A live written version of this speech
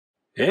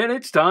And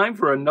it's time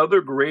for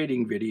another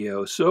grading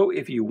video. So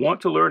if you want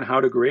to learn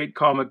how to grade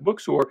comic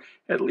books, or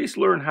at least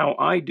learn how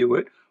I do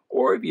it,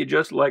 or if you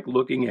just like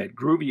looking at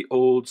groovy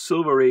old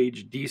Silver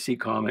Age DC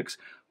comics,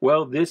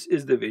 well, this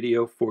is the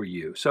video for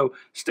you. So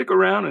stick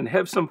around and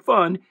have some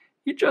fun.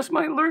 You just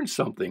might learn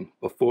something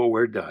before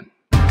we're done.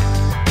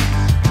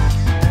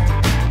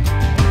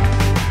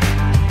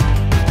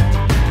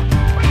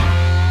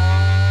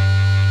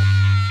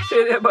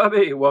 Hey there,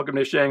 Bobby. Welcome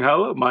to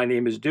Shanghai. My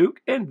name is Duke,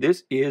 and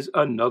this is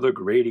another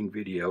grading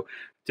video.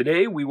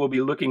 Today, we will be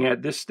looking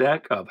at this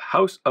stack of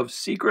House of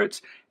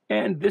Secrets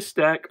and this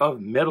stack of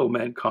Metal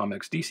Men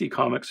comics, DC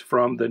comics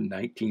from the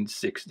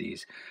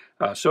 1960s.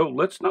 So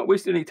let's not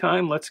waste any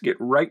time. Let's get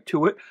right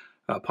to it.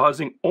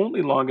 Pausing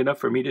only long enough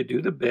for me to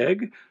do the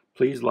beg.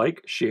 Please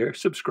like, share,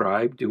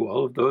 subscribe, do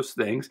all of those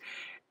things.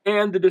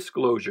 And the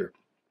disclosure.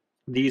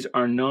 These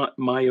are not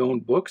my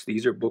own books.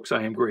 These are books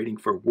I am grading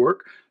for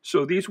work.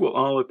 So these will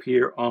all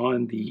appear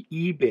on the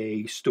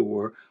eBay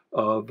store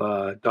of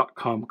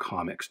 .com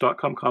Comics.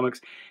 .com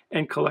Comics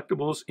and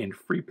Collectibles in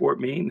Freeport,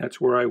 Maine. That's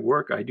where I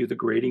work. I do the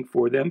grading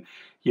for them.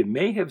 You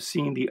may have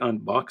seen the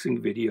unboxing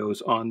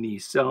videos on the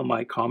Sell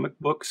My Comic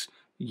Books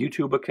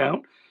YouTube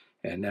account.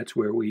 And that's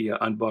where we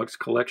unbox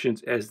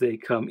collections as they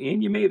come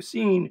in. You may have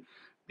seen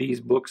these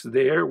books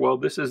there. Well,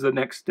 this is the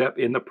next step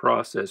in the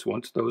process.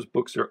 Once those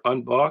books are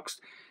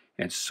unboxed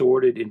and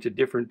sorted into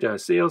different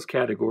sales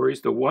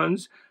categories, the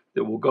ones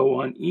that will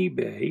go on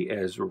eBay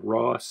as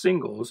raw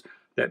singles,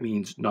 that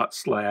means not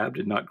slabbed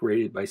and not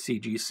graded by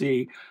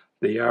CGC,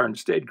 they are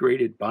instead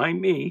graded by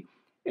me,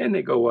 and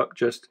they go up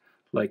just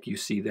like you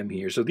see them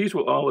here. So these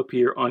will all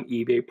appear on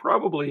eBay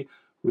probably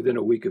within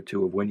a week or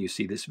two of when you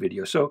see this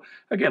video. So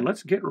again,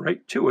 let's get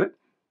right to it.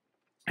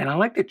 And I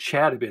like to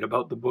chat a bit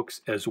about the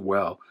books as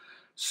well.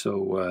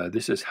 So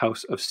this is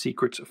House of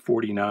Secrets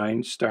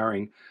 49,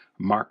 starring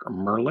Mark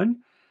Merlin.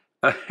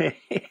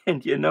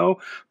 And you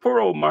know, poor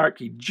old Mark,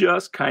 he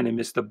just kind of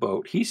missed the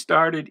boat. He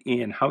started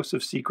in House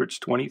of Secrets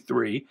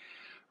 23,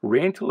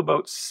 ran till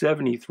about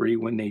 73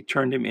 when they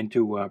turned him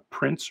into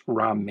Prince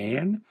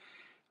Rahman.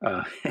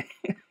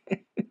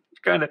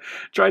 Kind of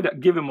tried to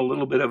give him a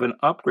little bit of an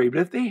upgrade, but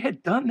if they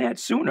had done that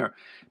sooner,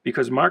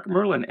 because Mark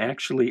Merlin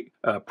actually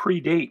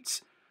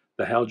predates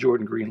the Hal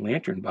Jordan Green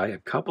Lantern by a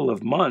couple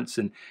of months,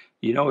 and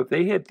you know, if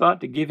they had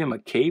thought to give him a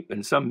cape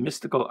and some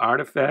mystical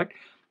artifact,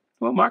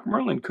 well, Mark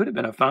Merlin could have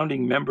been a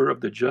founding member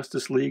of the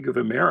Justice League of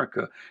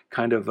America,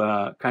 kind of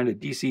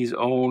DC's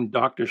own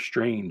Doctor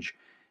Strange,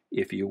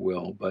 if you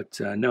will. But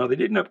no, they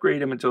didn't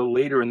upgrade him until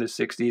later in the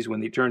 60s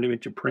when they turned him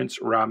into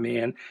Prince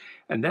Rahman,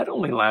 and that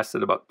only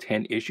lasted about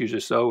 10 issues or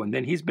so, and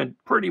then he's been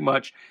pretty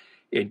much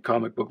in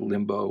comic book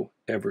limbo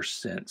ever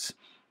since.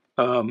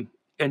 And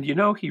you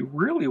know, he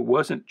really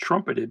wasn't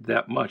trumpeted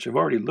that much. I've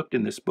already looked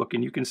in this book,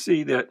 and you can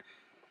see that,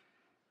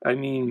 I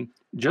mean,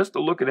 just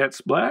to look at that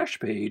splash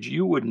page,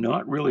 you would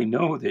not really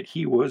know that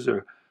he was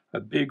a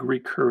big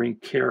recurring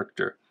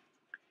character.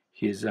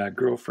 His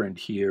girlfriend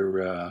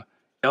here,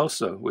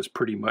 Elsa, was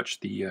pretty much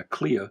the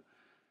Clea.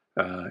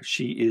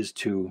 She is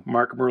to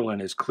Mark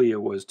Merlin as Clea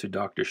was to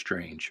Doctor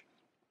Strange.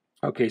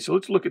 Okay, so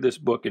let's look at this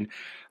book. And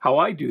how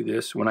I do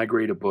this when I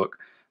grade a book,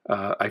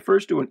 I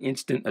first do an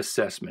instant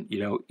assessment. You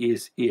know,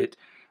 is it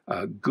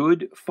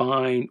good,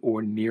 fine,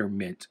 or near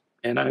mint?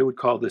 And I would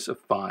call this a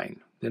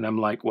fine. Then I'm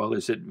like, well,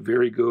 is it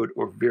very good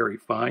or very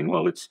fine?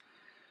 Well, it's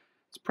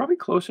probably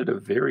closer to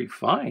very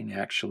fine,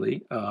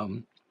 actually.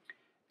 And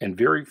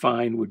very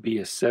fine would be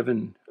a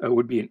 7,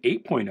 would be an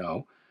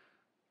 8.0.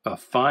 A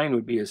fine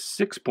would be a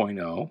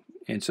 6.0.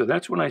 And so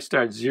that's when I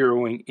start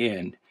zeroing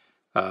in,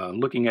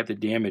 looking at the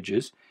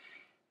damages.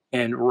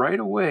 And right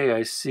away,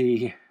 I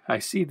see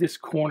this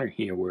corner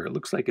here where it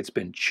looks like it's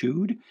been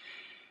chewed.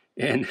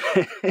 And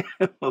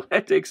well,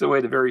 that takes away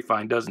the very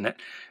fine, doesn't it?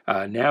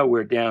 Now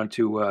we're down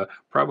to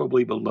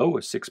probably below a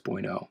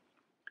 6.0.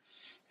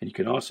 And you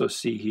can also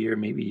see here,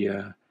 maybe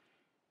if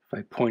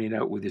I point it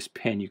out with this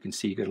pen, you can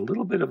see you got a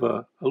little bit of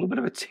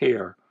a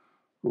tear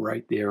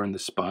right there in the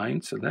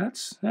spine. So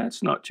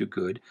that's not too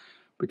good.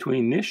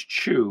 Between this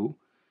chew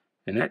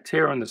and that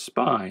tear on the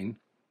spine,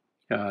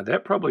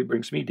 that probably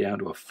brings me down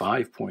to a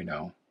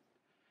 5.0.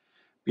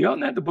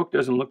 Beyond that, the book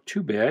doesn't look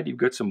too bad. You've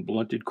got some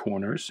blunted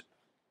corners.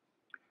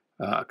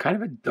 Kind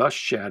of a dust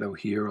shadow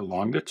here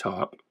along the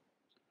top.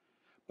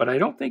 But I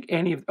don't think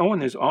any of... Oh,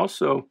 and there's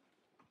also...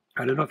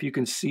 I don't know if you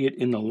can see it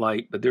in the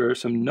light, but there are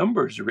some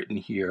numbers written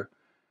here.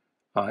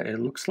 It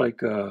looks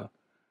like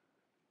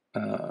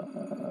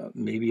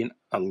maybe an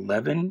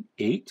 11,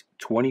 8,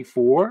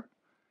 24.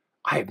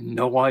 I have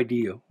no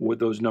idea what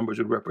those numbers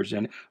would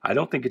represent. I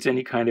don't think it's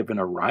any kind of an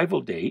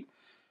arrival date,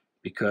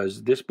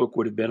 because this book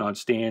would have been on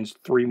stands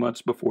 3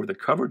 months before the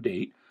cover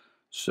date.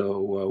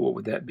 So what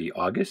would that be,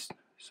 August?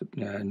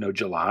 No,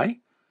 July.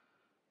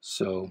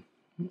 So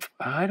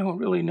I don't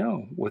really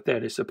know what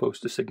that is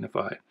supposed to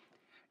signify,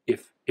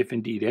 if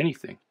indeed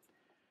anything.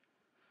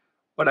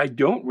 But I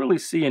don't really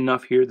see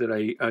enough here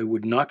that I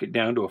would knock it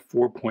down to a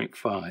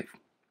 4.5.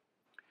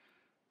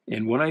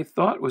 And what I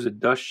thought was a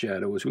dust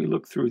shadow, as we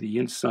look through the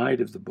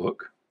inside of the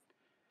book,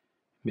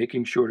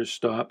 Making sure to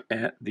stop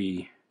at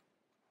the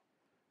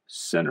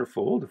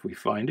centerfold if we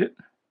find it,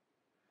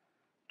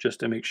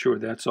 just to make sure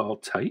that's all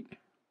tight.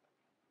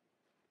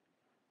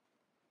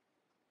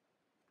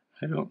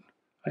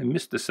 I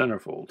missed the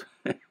centerfold.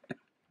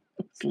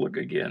 Let's look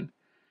again.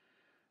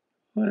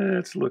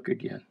 Let's look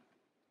again.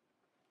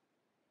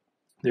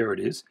 There it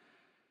is.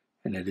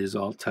 And it is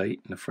all tight,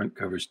 and the front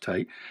cover's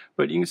tight.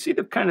 But you can see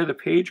the kind of the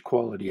page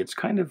quality. It's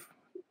kind of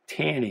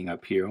tanning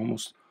up here,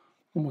 almost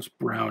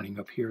browning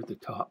up here at the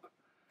top.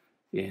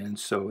 And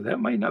so that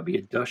might not be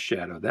a dust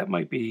shadow. That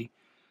might be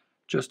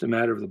just a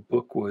matter of the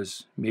book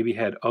was maybe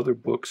had other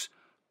books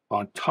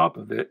on top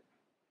of it,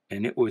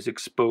 and it was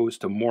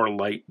exposed to more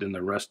light than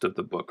the rest of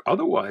the book.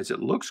 Otherwise,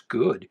 it looks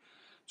good.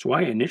 That's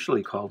why I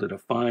initially called it a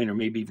fine, or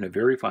maybe even a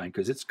very fine,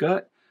 because it's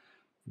got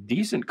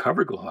decent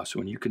cover gloss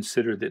when you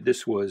consider that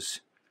this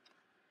was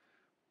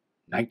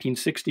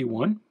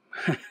 1961.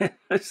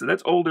 So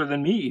that's older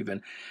than me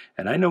even,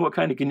 and I know what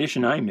kind of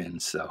condition I'm in.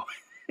 So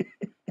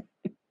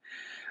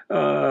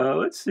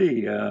let's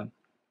see,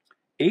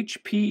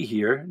 HP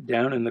here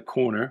down in the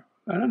corner.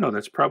 I don't know,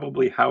 that's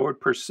probably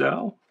Howard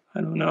Purcell. I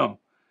don't know.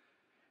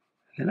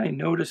 And then I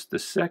noticed the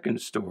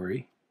second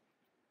story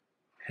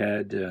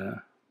had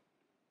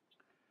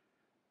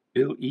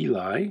Bill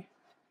Eli,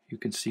 you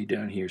can see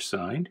down here,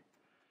 signed.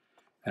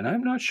 And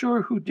I'm not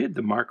sure who did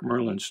the Mark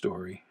Merlin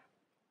story.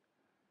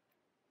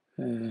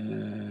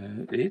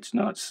 It's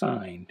not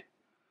signed.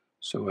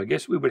 So I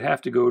guess we would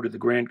have to go to the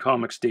Grand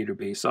Comics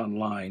database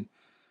online,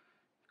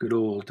 good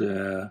old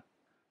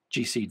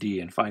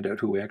GCD, and find out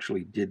who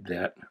actually did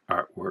that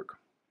artwork.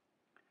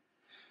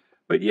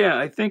 But yeah,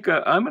 I think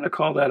I'm going to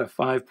call that a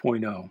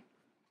 5.0.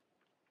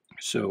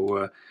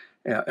 So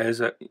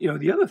as a,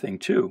 the other thing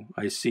too,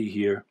 I see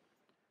here,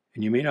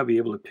 and you may not be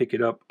able to pick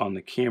it up on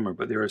the camera,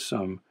 but there are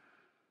some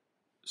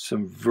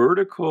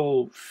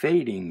vertical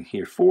fading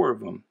here, 4 of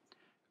them.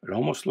 It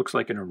almost looks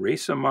like an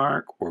eraser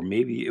mark, or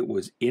maybe it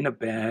was in a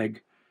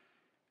bag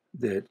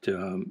that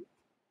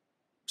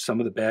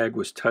some of the bag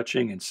was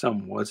touching and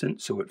some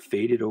wasn't, so it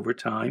faded over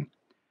time.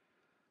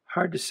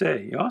 Hard to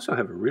say. You also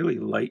have a really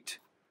light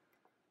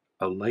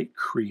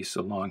crease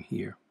along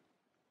here,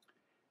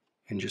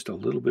 and just a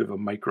little bit of a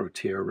micro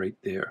tear right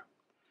there.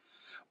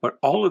 But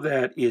all of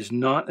that is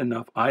not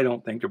enough, I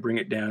don't think, to bring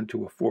it down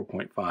to a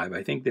 4.5.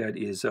 I think that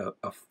is a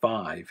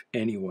 5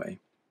 anyway.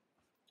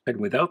 And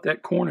without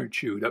that corner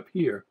chewed up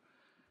here,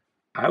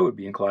 I would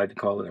be inclined to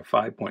call it a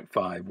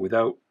 5.5.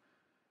 Without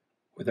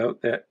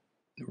that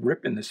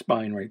rip in the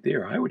spine right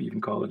there, I would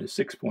even call it a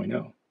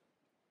 6.0.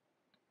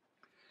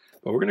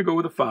 But we're going to go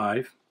with a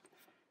 5.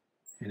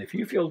 And if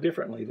you feel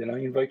differently, then I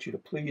invite you to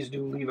please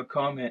do leave a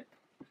comment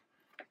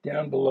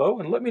down below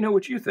and let me know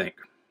what you think.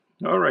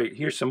 All right,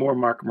 here's some more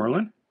Mark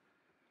Merlin.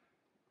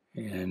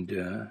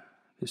 And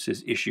this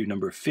is issue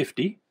number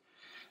 50.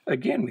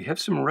 Again, we have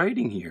some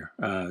writing here.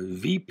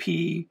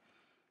 VP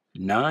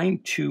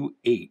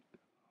 928.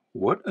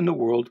 What in the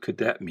world could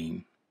that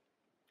mean?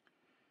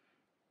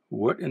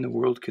 What in the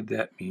world could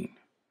that mean?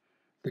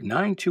 The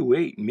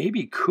 928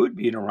 maybe could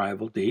be an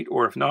arrival date,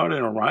 or if not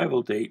an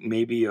arrival date,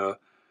 maybe a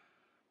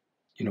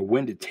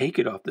when to take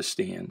it off the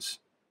stands,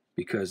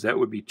 because that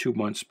would be 2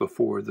 months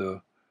before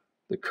the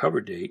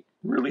cover date.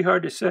 Really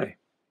hard to say.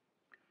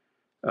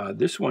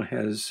 This one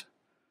has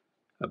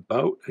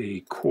about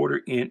a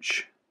 1/4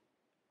 inch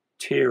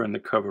tear on the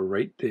cover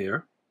right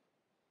there.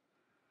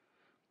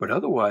 But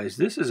otherwise,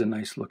 this is a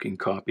nice looking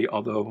copy,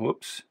 although,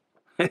 whoops,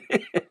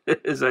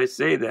 as I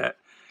say that,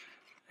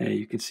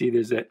 you can see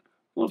there's that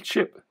little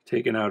chip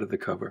taken out of the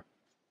cover.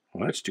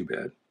 Well, that's too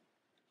bad.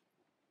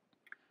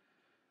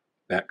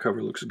 Back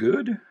cover looks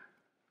good.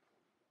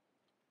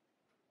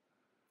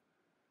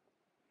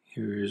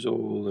 Here's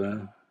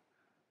old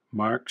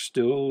Mark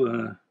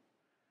still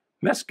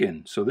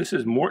Meskin. So this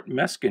is Mort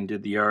Meskin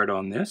did the art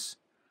on this.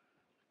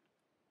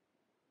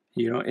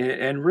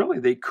 And really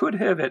they could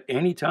have at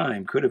any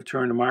time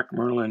turned Mark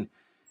Merlin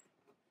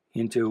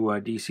into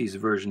DC's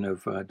version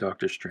of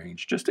Doctor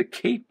Strange. Just a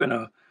cape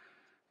and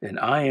an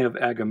eye of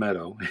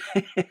Agamotto.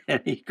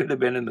 And he could have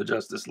been in the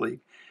Justice League.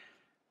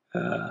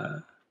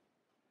 I'm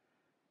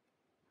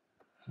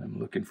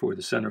looking for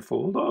the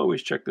centerfold.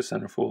 Always check the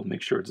centerfold,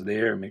 make sure it's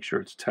there, make sure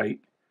it's tight.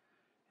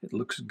 It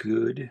looks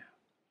good.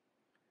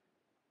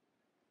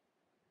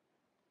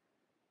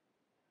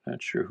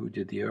 Not sure who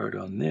did the art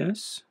on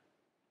this.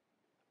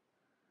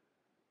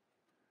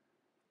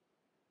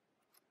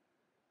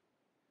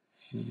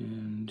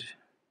 And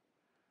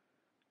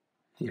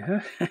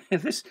yeah,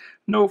 this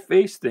no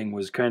face thing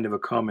was kind of a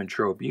common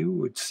trope. You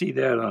would see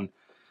that on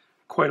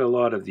quite a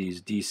lot of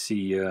these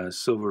DC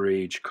Silver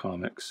Age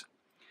comics.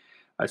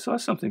 I saw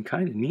something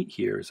kind of neat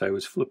here as I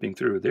was flipping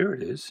through. There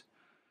it is.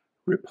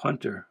 Rip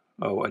Hunter.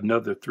 Oh,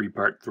 another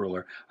 3-part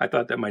thriller. I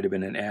thought that might have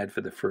been an ad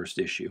for the first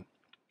issue.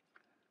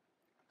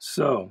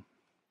 So,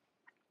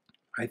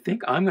 I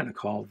think I'm going to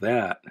call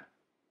that,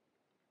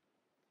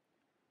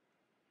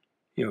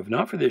 if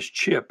not for this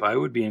chip, I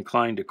would be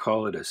inclined to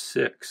call it a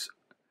 6.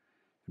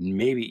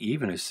 Maybe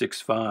even a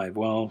 6.5.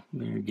 Well,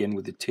 again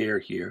with the tear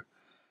here.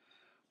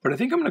 But I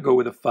think I'm going to go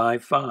with a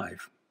 5.5. I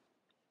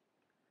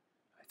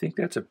think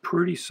that's a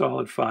pretty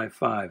solid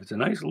 5.5. It's a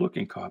nice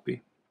looking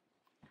copy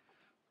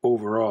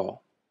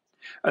overall.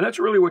 And that's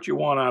really what you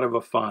want out of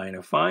a fine.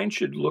 A fine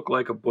should look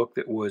like a book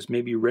that was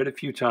maybe read a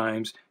few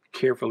times,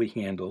 carefully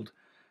handled.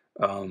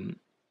 And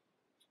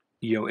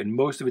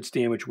most of its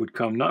damage would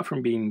come not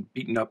from being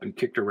beaten up and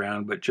kicked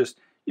around, but just,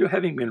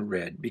 having been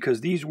read.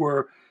 Because these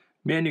were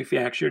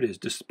manufactured as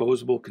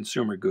disposable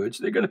consumer goods.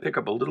 They're going to pick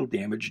up a little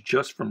damage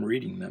just from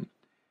reading them.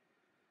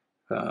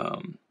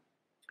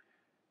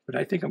 But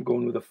I think I'm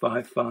going with a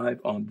 5.5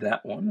 on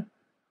that one.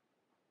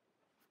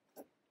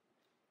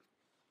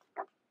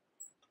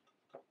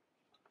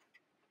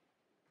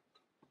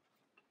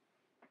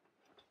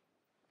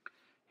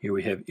 Here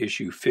we have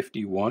issue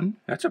 51.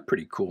 That's a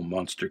pretty cool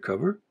monster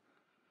cover.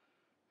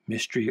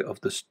 Mystery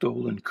of the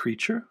Stolen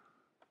Creature.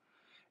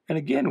 And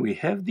again, we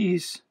have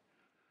these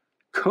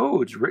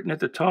codes written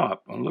at the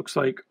top. It looks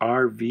like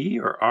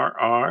RV or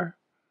RR.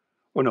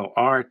 Oh no,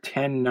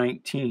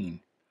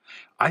 R1019.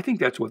 I think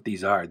that's what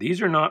these are.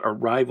 These are not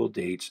arrival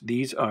dates.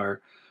 These are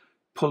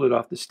pull it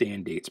off the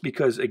stand dates.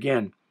 Because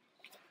again,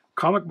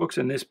 comic books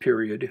in this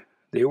period,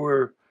 they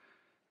were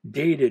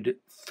dated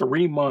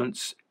 3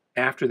 months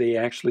after they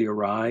actually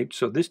arrived.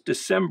 So this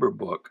December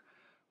book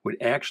would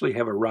actually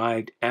have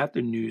arrived at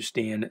the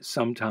newsstand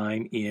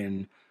sometime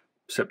in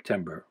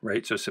September,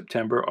 right? So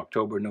September,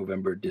 October,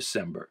 November,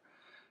 December.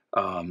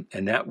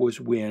 And that was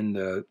when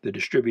the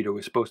distributor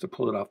was supposed to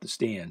pull it off the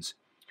stands.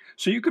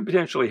 So you could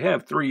potentially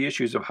have 3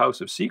 issues of House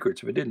of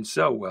Secrets if it didn't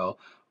sell well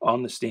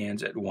on the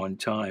stands at one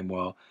time.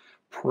 Well,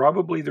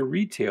 probably the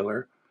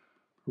retailer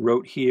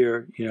wrote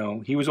here,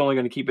 he was only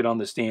going to keep it on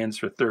the stands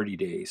for 30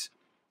 days.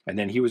 And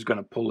then he was going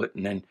to pull it,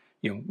 and then,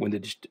 when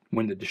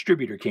the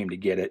distributor came to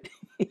get it,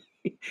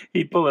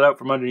 he'd pull it out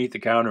from underneath the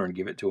counter and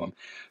give it to him.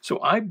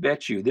 So I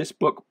bet you this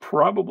book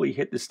probably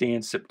hit the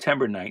stands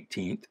September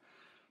 19th,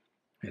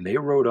 and they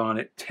wrote on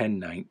it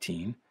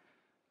 10/19.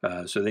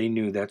 So they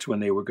knew that's when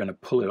they were going to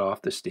pull it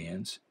off the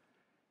stands.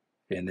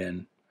 And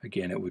then,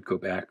 again, it would go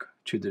back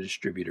to the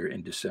distributor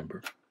in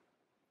December.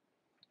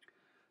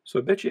 So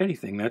I bet you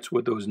anything that's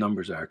what those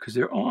numbers are, because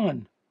they're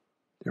on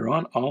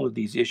all of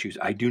these issues.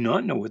 I do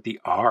not know what the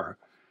R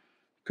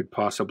could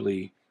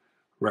possibly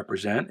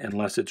represent,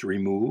 unless it's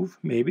remove,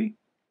 maybe.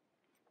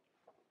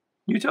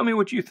 You tell me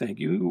what you think.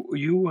 You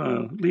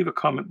leave a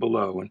comment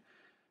below and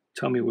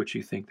tell me what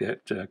you think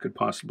that could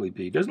possibly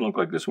be. Doesn't look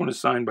like this one is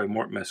signed by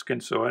Mort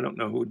Meskin, so I don't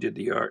know who did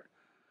the art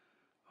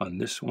on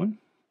this one.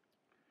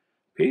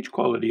 Page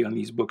quality on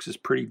these books is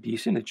pretty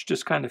decent. It's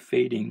just kind of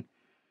fading,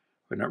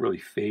 or not really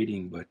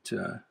fading, but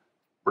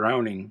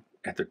browning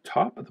at the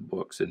top of the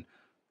books and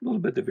a little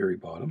bit at the very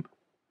bottom.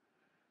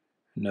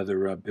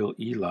 Another Bill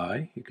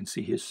Eli. You can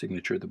see his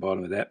signature at the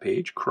bottom of that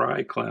page.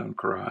 Cry, Clown,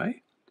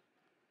 Cry.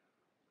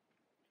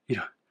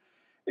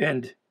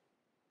 And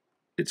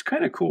it's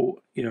kind of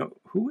cool.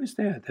 Who is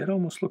that? That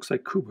almost looks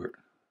like Kubert.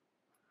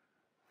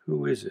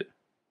 Who is it?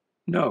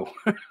 No.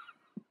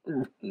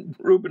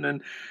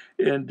 Ruben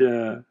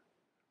and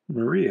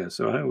Maria.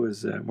 So I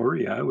was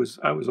Maria. I was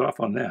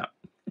off on that.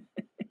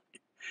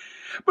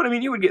 But I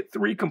mean, you would get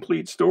 3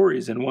 complete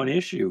stories in one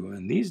issue,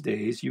 and these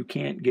days you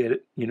can't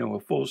get a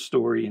full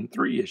story in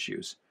 3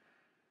 issues,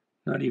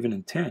 not even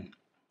in 10.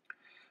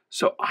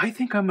 So I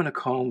think I'm going to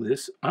call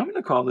this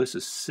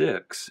a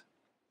 6,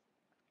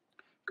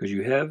 because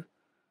you have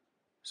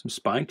some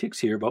spine ticks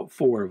here, about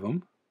 4 of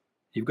them.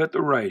 You've got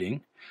the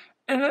writing,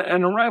 and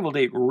an arrival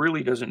date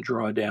really doesn't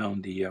draw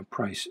down the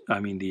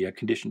the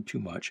condition too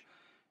much.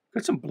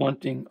 Got some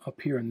blunting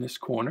up here in this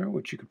corner,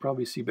 which you could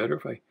probably see better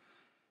if I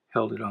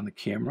held it on the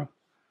camera.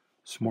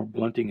 Some more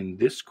blunting in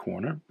this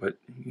corner, but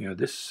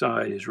this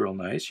side is real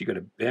nice. You got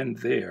a bend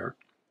there.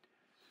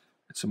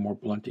 And some more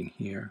blunting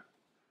here.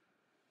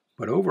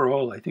 But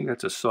overall, I think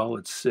that's a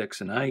solid 6,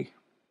 and I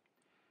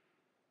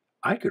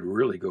could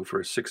really go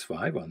for a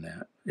 6.5 on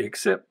that.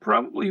 Except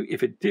probably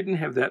if it didn't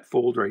have that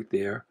fold right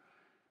there,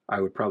 I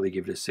would probably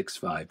give it a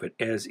 6.5. But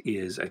as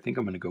is, I think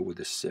I'm going to go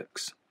with a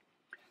 6.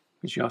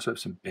 Because you also have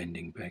some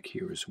bending back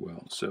here as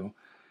well. So I'm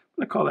going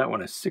to call that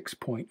one a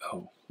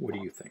 6.0. What do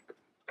you think?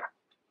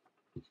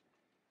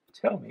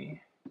 Tell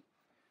me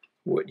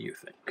what you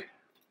think.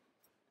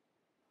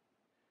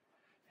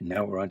 And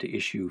now we're on to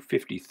issue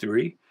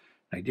 53.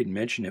 I didn't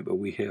mention it, but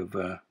we've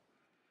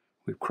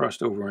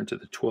crossed over into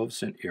the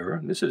 12-cent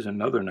era. This is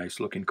another nice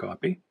looking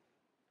copy.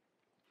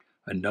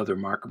 Another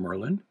Mark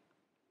Merlin.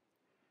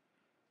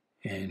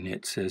 And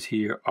it says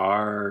here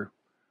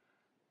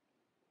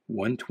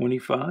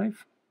R125.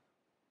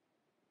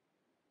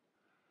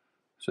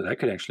 So that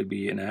could actually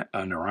be an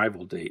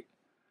arrival date,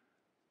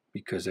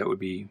 because that would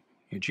be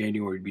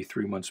January would be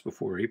 3 months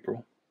before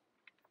April.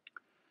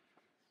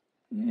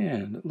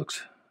 And it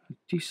looks a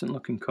decent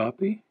looking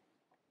copy.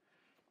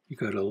 You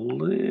got a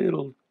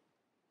little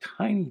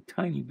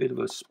tiny bit of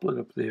a split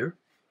up there.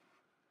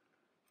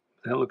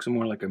 That looks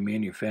more like a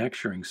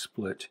manufacturing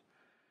split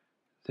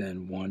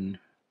than one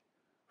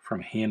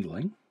from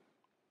handling.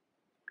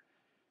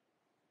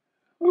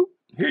 Oh,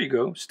 here you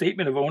go.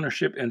 Statement of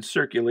ownership and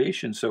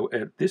circulation. So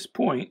at this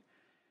point,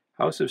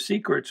 House of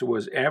Secrets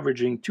was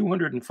averaging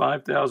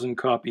 205,000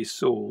 copies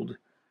sold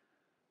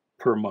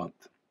per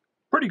month.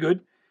 Pretty good.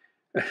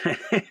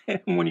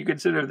 When you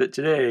consider that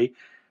today,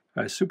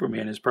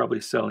 Superman is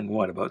probably selling,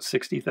 what, about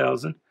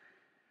 60,000?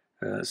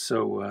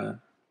 You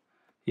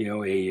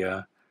know,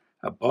 a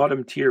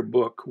bottom tier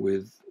book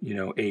with, you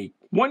know,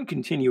 one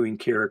continuing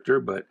character,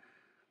 but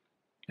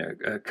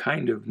a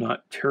kind of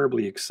not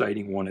terribly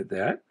exciting one at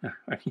that.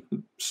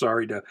 I'm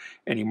sorry to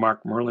any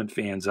Mark Merlin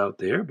fans out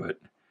there, but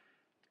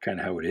kind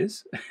of how it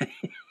is.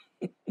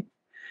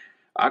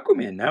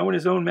 Aquaman, now in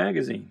his own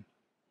magazine.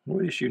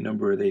 What issue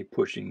number are they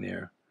pushing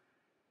there?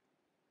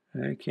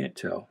 I can't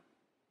tell.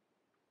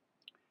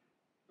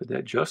 But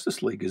that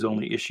Justice League is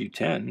only issue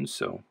 10,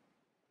 so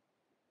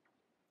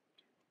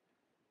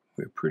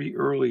we're pretty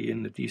early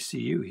in the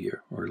DCU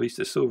here, or at least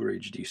the Silver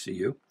Age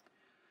DCU.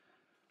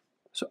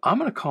 So I'm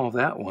going to call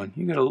that one.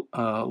 You got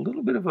a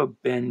little bit of a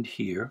bend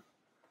here,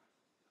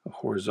 a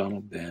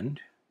horizontal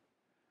bend.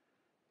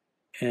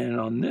 And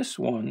on this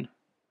one,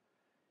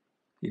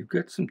 you've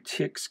got some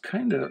ticks,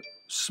 kind of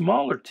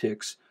smaller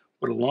ticks,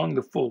 but along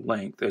the full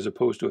length, as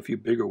opposed to a few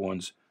bigger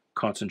ones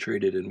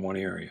concentrated in one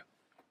area.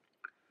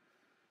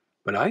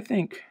 But I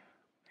think,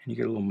 and you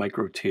get a little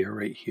micro tear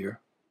right here,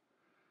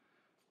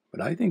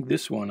 but I think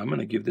this one, I'm going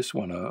to give this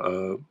one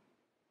I'm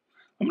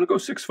going to go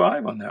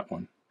 6.5 on that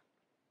one.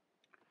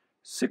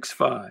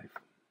 6.5.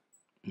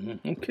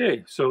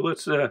 Okay, so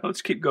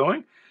let's keep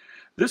going.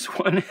 This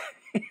one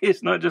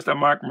is not just a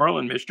Mark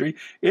Merlin mystery,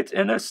 it's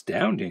an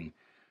astounding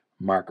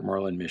Mark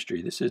Merlin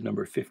mystery. This is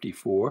number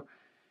 54.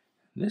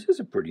 This is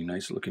a pretty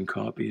nice looking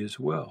copy as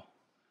well.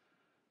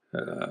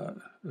 A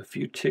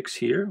few ticks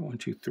here, 1,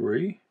 2,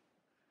 3.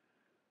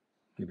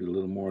 Maybe a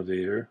little more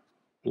there.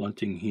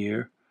 Blunting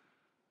here.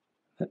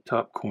 That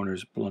top corner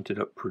is blunted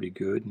up pretty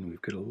good, and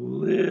we've got a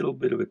little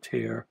bit of a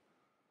tear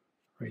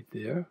right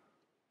there.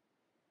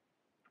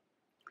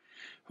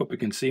 Hope you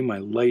can see my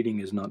lighting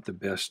is not the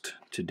best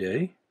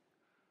today.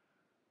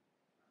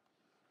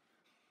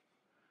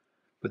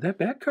 But that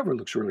back cover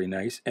looks really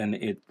nice, and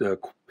the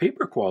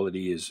paper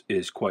quality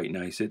is quite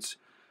nice. It's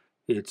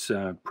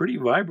pretty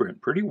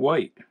vibrant, pretty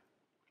white.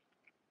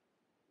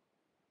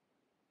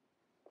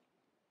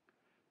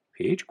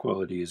 Page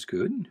quality is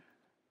good.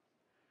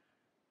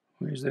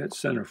 Where's that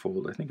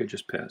centerfold? I think I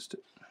just passed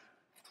it.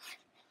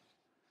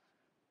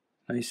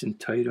 Nice and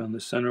tight on the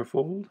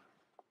centerfold.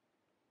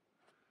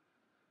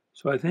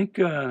 So I think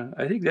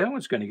that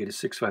one's going to get a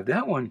 6.5.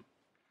 That one,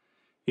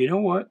 you know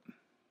what?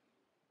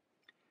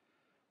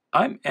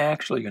 I'm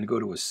actually going to go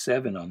to a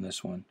 7 on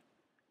this one.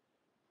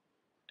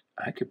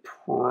 I could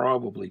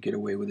probably get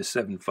away with a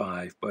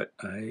 7.5, but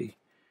I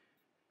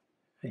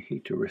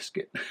hate to risk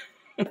it.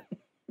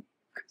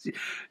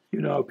 You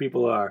know how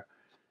people are.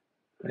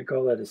 I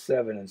call that a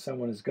 7, and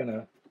someone's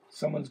gonna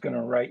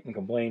write and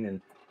complain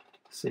and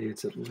say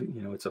it's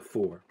it's a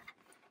 4,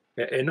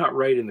 and not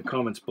write in the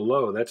comments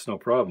below. That's no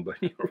problem, but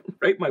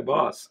write my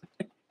boss,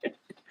 on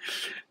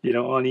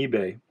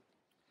eBay,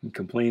 and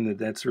complain that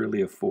that's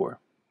really a 4.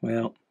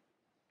 Well,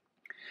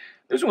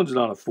 this one's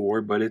not a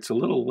 4, but it's a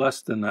little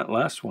less than that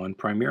last one,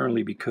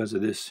 primarily because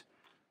of this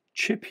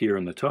chip here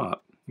on the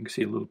top. You can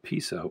see a little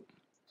piece out.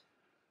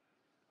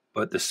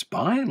 But the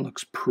spine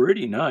looks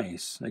pretty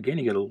nice. Again,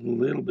 you get a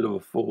little bit of a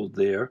fold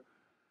there.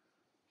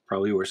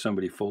 Probably where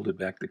somebody folded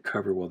back the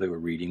cover while they were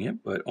reading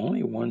it. But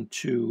only 1,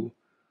 2,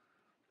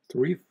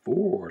 3,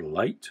 4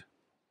 light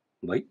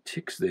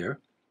ticks there.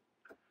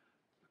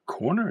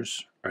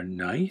 Corners are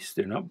nice.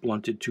 They're not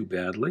blunted too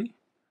badly.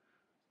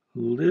 A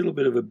little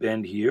bit of a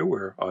bend here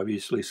where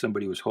obviously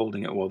somebody was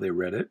holding it while they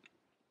read it.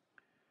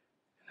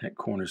 That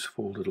corner's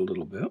folded a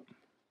little bit.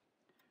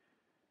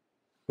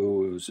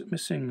 Oh, is it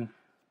missing?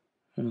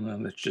 Oh,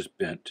 no, that's just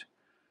bent.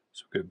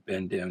 So we're going to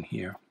bend down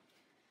here.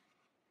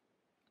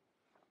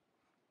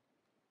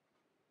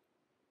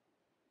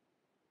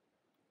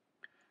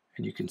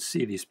 And you can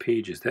see these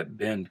pages, that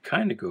bend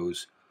kind of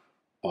goes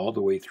all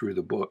the way through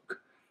the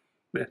book.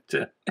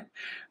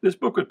 This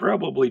book was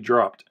probably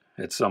dropped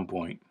at some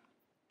point.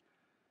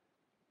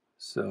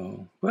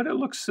 So, but it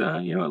looks,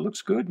 it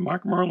looks good.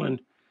 Mark Merlin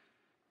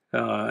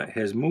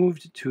has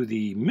moved to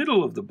the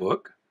middle of the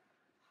book.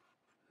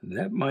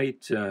 That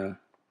might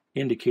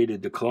indicate a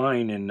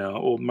decline in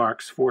old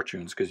Mark's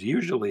fortunes, because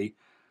usually,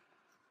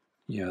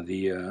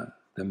 the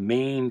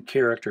main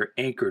character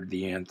anchored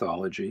the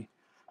anthology,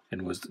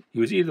 and he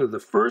was either the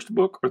first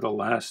book or the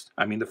last.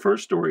 I mean, the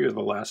first story or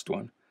the last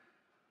one.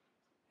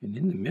 And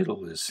in the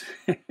middle is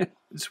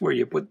it's where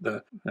you put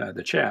the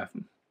chaff.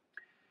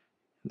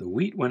 The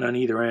wheat went on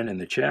either end, and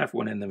the chaff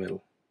went in the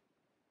middle.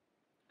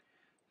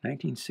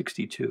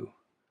 1962.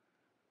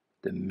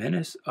 The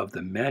Menace of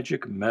the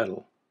Magic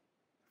Metal.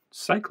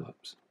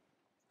 Cyclops.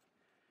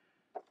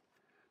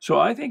 So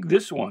I think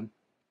this one,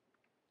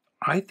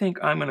 I'm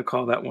going to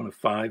call that one a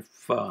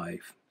 5.5.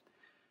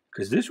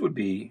 Because this would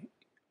be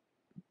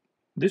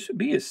a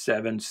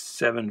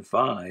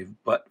 7.75,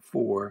 but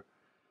for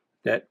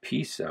that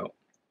piece out.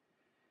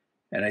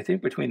 And I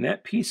think between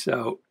that piece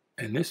out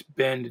and this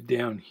bend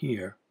down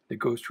here that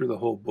goes through the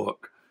whole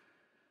book,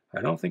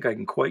 I don't think I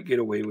can quite get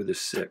away with a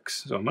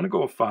 6. So I'm going to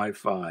go a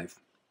 5.5.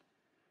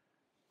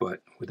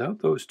 But without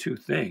those two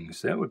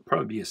things, that would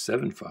probably be a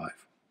 7.5.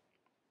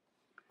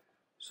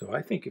 So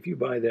I think if you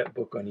buy that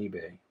book on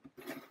eBay,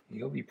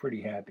 you'll be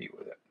pretty happy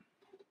with it.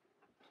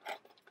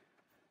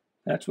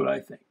 That's what I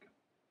think.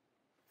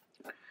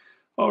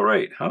 All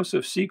right, House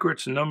of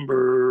Secrets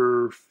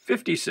number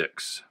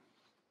 56.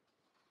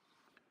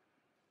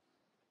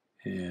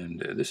 And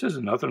this is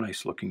another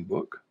nice looking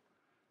book.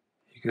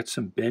 You got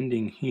some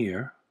bending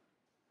here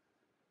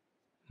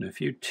and a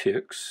few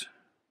ticks.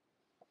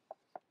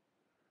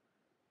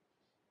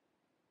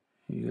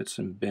 You got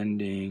some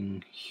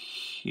bending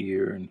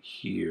here and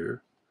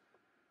here.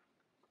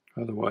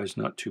 Otherwise,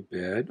 not too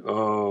bad.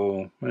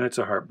 Oh, that's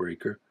a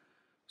heartbreaker.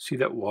 See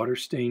that water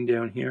stain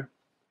down here?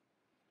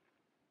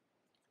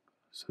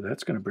 So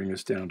that's going to bring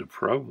us down to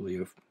probably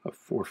a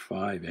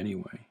 4.5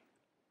 anyway.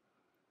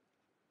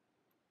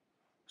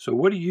 So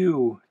what do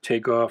you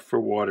take off for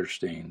water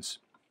stains?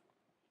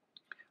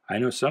 I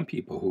know some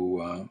people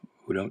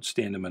who don't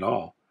stand them at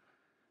all.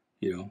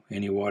 You know,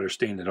 any water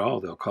stain at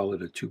all, they'll call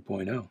it a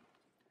 2.0.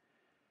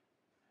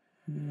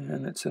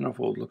 And that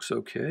centerfold looks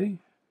okay.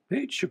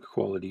 Page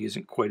quality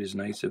isn't quite as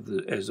nice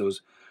as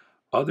those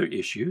other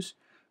issues.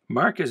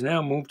 Mark has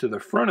now moved to the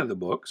front of the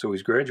book, so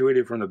he's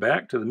graduated from the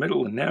back to the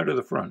middle and now to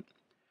the front.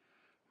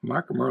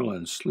 Mark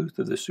Merlin, Sleuth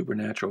of the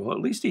Supernatural. Well,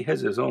 at least he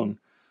has his own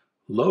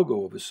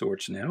logo of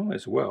sorts now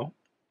as well.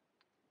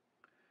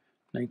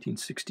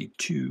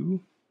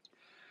 1962.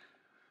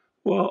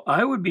 Well,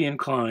 I would be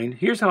inclined,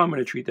 here's how I'm going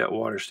to treat that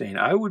water stain.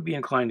 I would be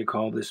inclined to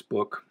call this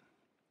book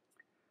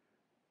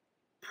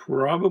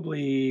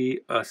probably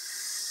a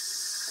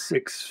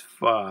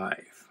 6.5.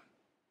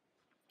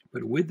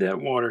 But with that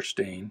water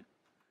stain,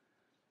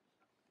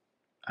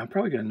 I'm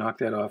probably going to knock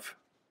that off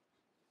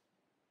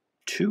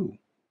 2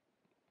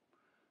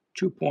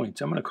 points.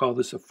 I'm going to call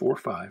this a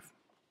 4.5.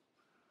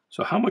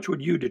 So how much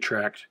would you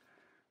detract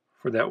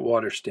for that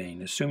water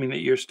stain? Assuming that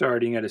you're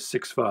starting at a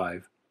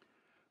 6.5,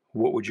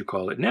 what would you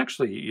call it? And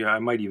actually, yeah, I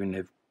might even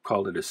have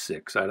called it a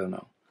 6. I don't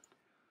know.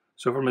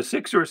 So from a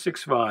 6 or a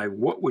 6.5,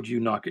 what would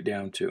you knock it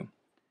down to?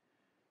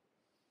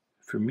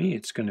 For me,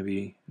 it's going to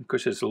be, of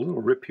course, there's a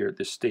little rip here at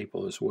this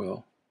staple as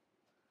well.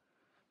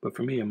 But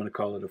for me, I'm going to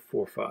call it a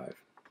 4.5.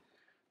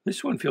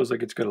 This one feels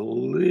like it's got a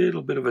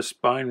little bit of a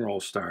spine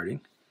roll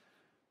starting.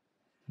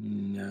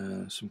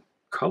 And, some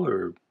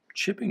color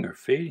chipping or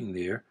fading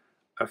there.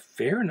 A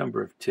fair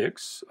number of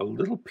ticks. A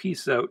little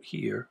piece out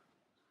here.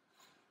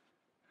 I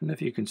don't know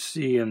if you can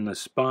see in the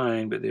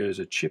spine, but there's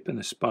a chip in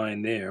the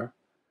spine there.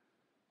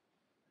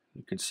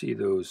 You can see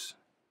those.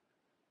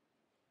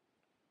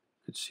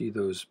 You can see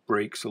those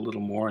breaks a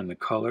little more in the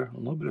color. A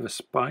little bit of a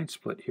spine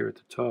split here at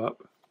the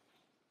top.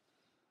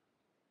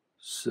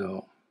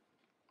 So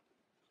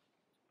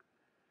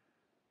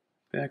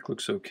back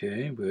looks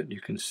okay, but you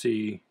can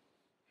see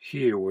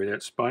here where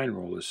that spine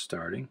roll is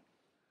starting.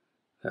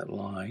 That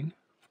line.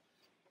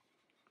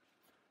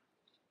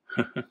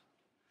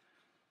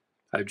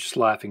 I'm just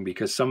laughing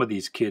because some of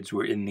these kids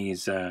were in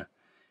these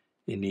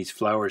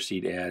flower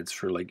seed ads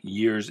for like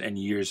years and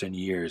years and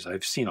years.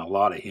 I've seen a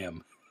lot of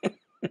him.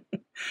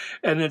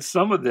 And then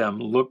some of them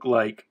look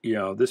like, you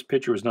know, this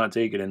picture was not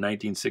taken in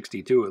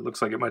 1962. It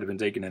looks like it might have been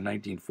taken in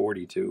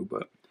 1942.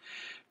 But a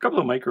couple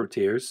of micro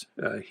tears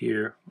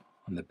here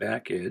on the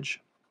back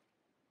edge.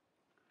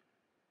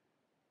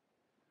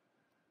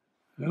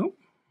 Oh,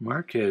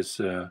 Mark has,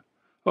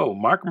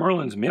 Mark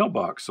Merlin's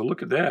mailbox. So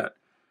look at that.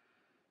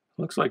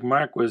 Looks like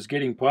Mark was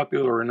getting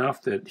popular enough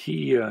that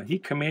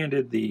he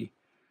commanded the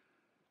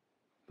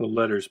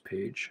letters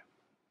page.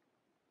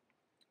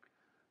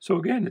 So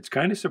again, it's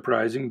kind of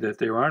surprising that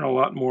there aren't a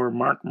lot more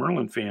Mark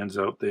Merlin fans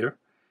out there,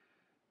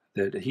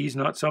 that he's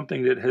not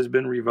something that has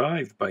been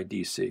revived by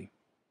DC.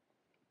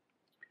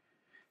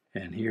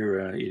 And here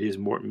it is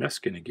Mort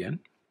Meskin again.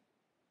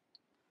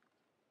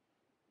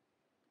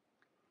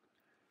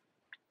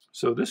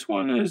 So this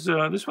one's a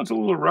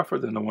little rougher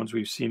than the ones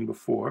we've seen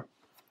before.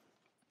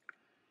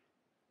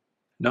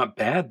 Not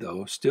bad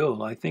though.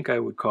 Still, I think I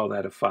would call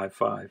that a 5.5.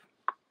 I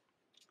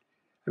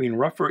mean,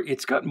 rougher.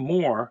 It's got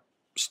more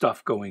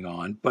stuff going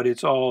on, but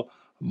it's all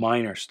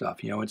minor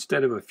stuff. You know,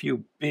 instead of a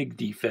few big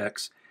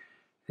defects,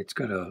 it's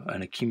got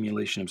an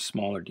accumulation of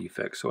smaller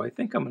defects. So I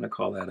think I'm going to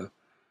call that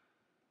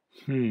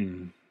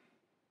I'm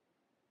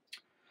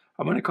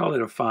going to call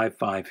it a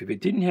 5.5. If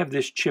it didn't have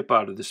this chip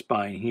out of the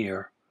spine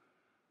here,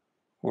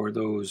 or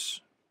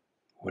those,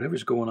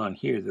 whatever's going on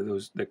here,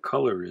 the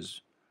color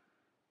is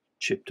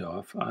chipped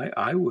off,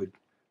 I would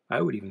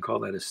even call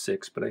that a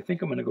 6, but I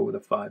think I'm going to go with a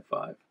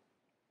 5.5.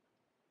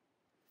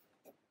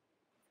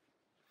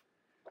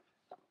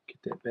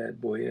 Get that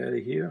bad boy out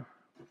of here.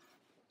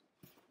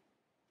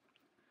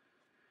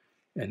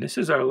 And this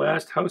is our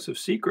last House of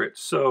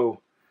Secrets.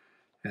 So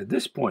at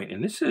this point,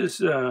 and this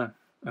is, I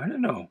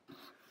don't know,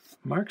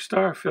 Mark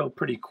Starr fell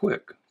pretty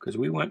quick because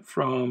we went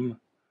from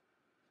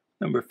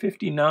number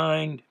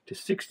 59 to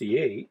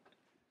 68.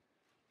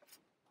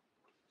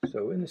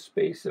 So in the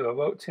space of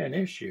about 10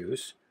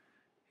 issues,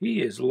 he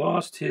has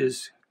lost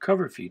his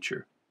cover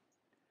feature.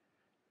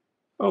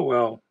 Oh,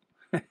 well,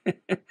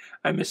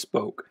 I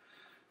misspoke.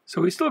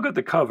 So we still got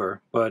the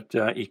cover, but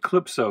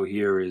Eclipso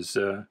here is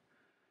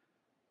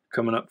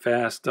coming up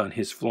fast on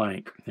his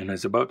flank and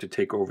is about to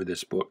take over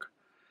this book.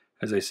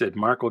 As I said,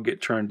 Mark will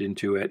get turned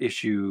into, at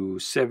issue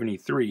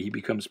 73, he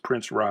becomes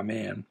Prince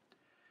Rahman.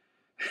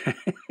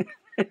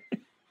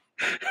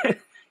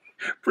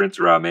 Prince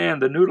Rahman,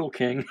 the Noodle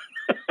King.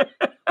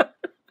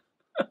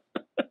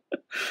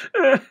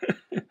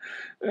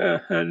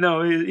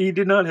 No, he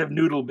did not have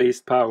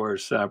noodle-based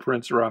powers,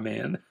 Prince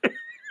Rahman.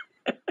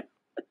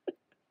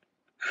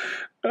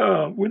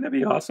 Wouldn't that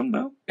be awesome,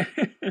 though?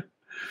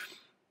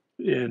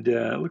 And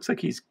it looks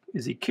like is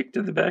he kicked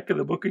to the back of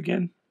the book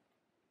again?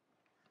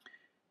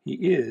 He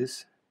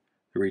is.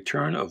 The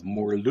Return of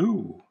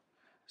Morlou.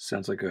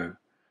 Sounds like a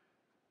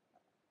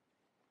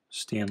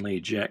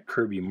Stanley Jack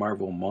Kirby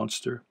Marvel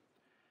monster.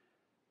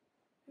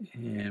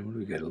 And what do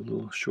we got? A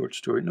little short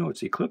story. No,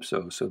 it's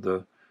Eclipso. So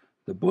the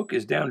book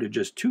is down to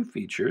just 2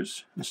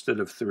 features instead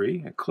of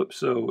 3.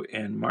 Eclipso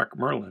and Mark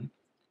Merlin.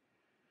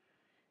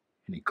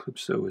 And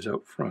Eclipso is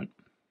out front.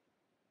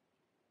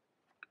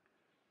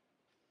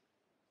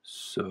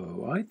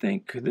 So I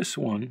think this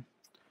one,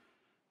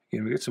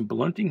 again, we got some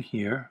blunting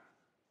here.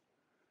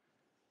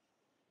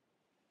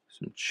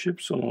 Some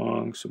chips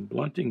along, some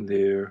blunting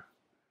there.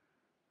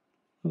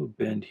 A little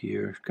bend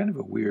here. Kind of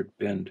a weird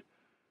bend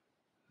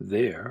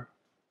there.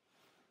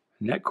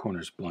 And that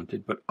corner's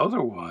blunted, but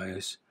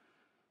otherwise,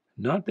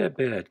 not that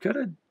bad. Got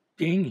a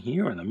ding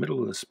here in the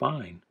middle of the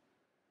spine.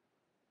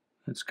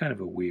 That's kind of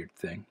a weird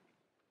thing.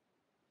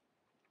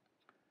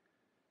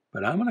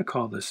 But I'm going to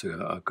call this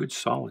a good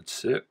solid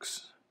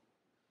 6.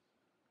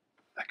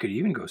 I could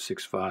even go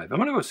 6.5. I'm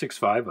going to go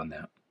 6.5 on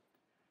that.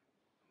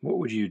 What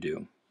would you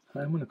do?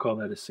 I'm going to call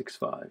that a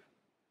 6.5.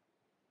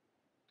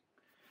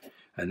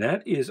 And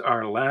that is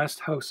our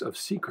last House of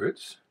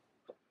Secrets.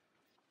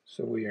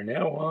 So we are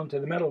now on to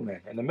the Metal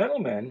Men. And the Metal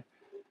Men,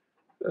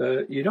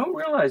 you don't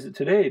realize it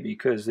today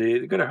because they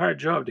got a hard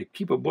job to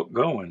keep a book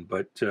going.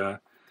 But the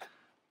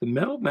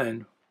Metal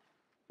Men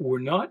were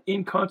not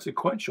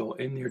inconsequential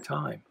in their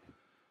time.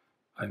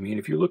 I mean,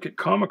 if you look at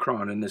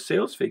Comicron and the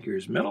sales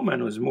figures, Metal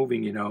Men was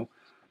moving,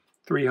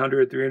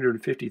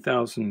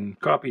 350,000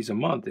 copies a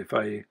month, if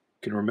I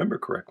can remember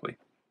correctly.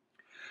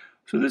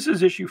 So this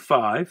is issue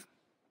 5,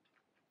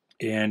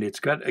 and it's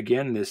got,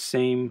 again, this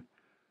same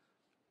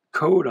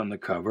code on the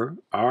cover,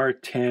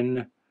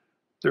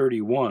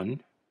 R1031.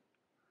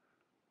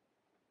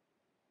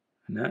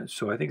 And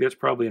so I think that's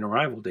probably an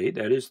arrival date.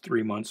 That is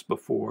 3 months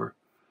before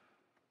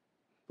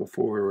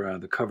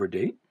the cover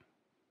date.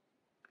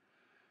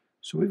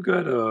 So we've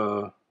got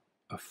a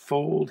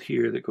fold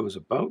here that goes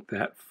about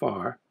that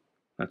far.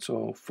 That's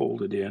all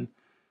folded in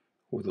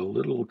with a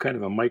little kind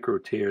of a micro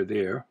tear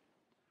there.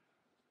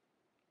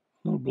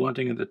 A little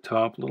blunting at the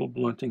top, a little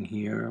blunting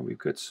here. We've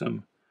got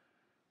some,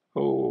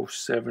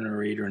 7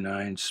 or 8 or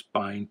 9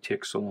 spine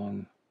ticks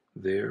along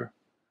there.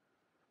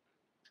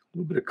 A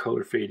little bit of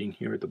color fading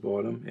here at the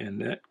bottom,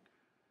 and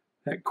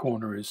that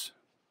corner is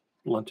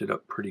blunted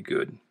up pretty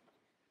good.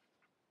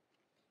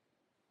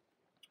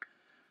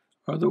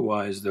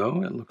 Otherwise,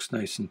 though, it looks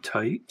nice and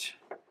tight.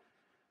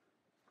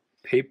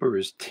 Paper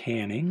is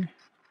tanning.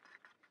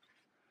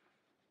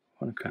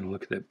 I want to kind of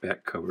look at that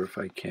back cover if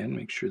I can,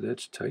 make sure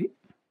that's tight.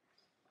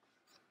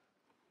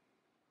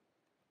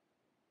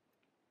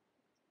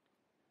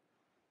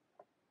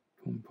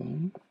 Boom,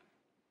 boom.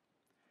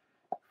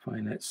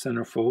 Find that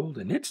centerfold,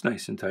 and it's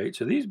nice and tight.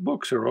 So these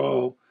books are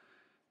all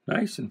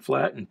nice and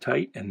flat and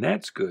tight, and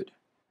that's good.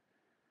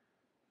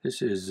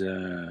 This is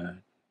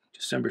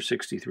December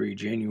 63,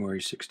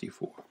 January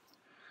 64.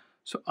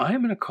 So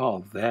I'm going to call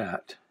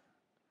that,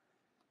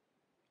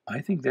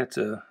 I think that's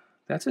a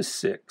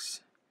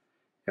 6.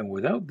 And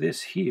without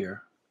this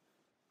here,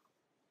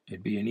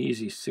 it'd be an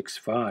easy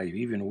 6.5,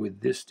 even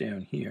with this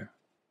down here.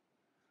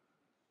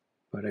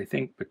 But I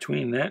think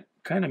between that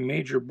kind of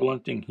major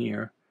blunting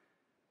here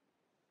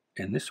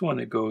and this one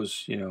that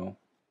goes,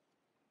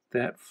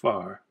 that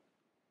far,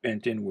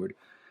 bent inward,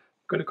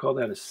 I'm going to call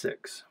that a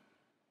 6.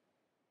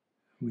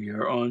 We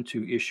are on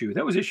to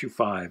that was issue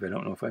 5. I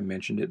don't know if I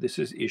mentioned it. This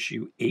is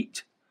issue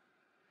 8.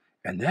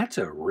 And that's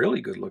a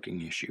really good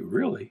looking issue,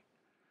 really.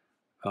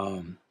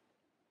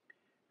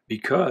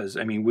 Because,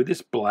 I mean, with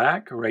this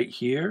black right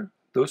here,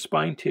 those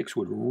spine ticks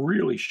would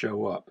really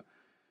show up.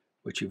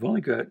 But you've only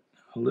got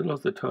a little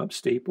at the top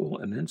staple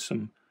and then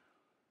some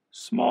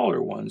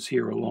smaller ones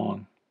here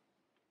along.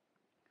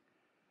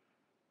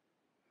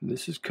 And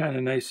this is kind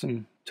of nice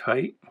and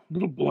tight. A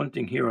little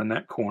blunting here on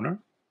that corner.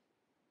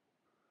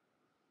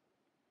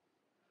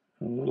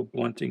 A little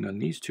blunting on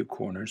these 2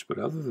 corners, but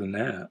other than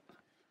that,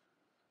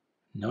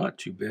 not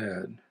too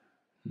bad.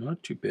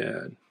 Not too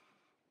bad.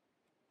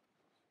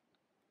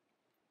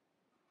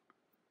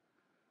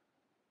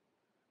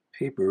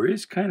 Paper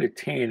is kind of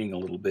tanning a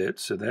little bit,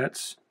 so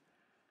that's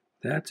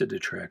a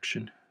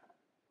detraction.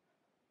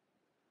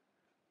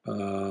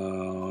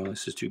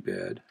 This is too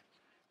bad.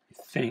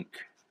 I think.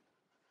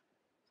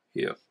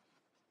 Yep.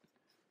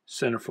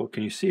 Centerfold,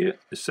 can you see it?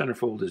 The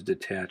centerfold is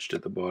detached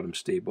at the bottom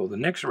staple. The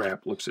next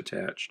wrap looks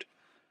attached.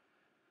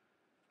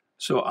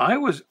 So I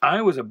was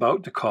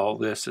about to call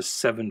this a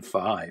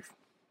 7.5,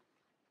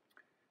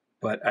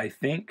 but I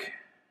think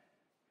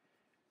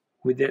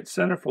with that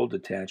centerfold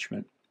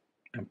attachment,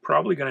 I'm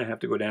probably going to have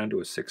to go down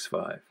to a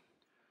 6.5.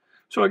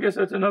 So I guess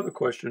that's another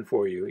question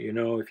for you. You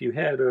know, if you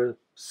had a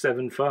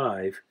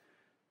 7.5,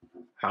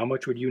 how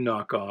much would you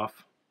knock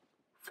off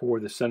for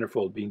the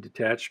centerfold being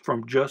detached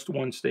from just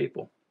one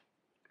staple?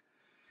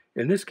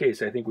 In this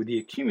case, I think with the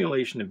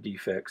accumulation of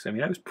defects, I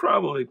mean, I was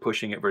probably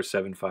pushing it for a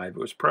 7.5. It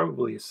was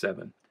probably a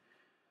 7.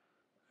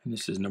 And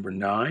this is number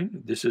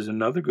 9. This is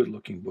another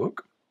good-looking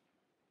book.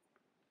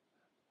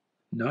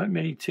 Not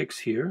many ticks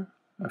here.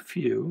 A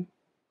few.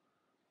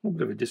 A little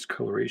bit of a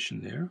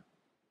discoloration there.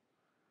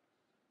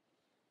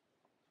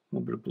 A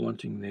little bit of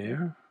blunting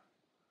there.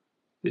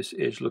 This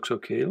edge looks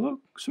okay. Look,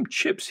 some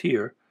chips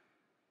here.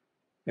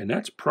 And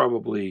that's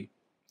probably,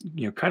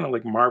 you know, kind of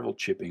like Marvel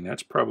chipping.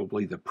 That's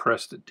probably the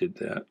press that did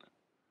that. A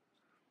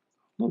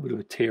little bit of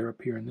a tear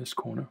up here in this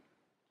corner.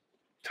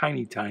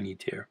 Tiny, tiny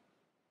tear.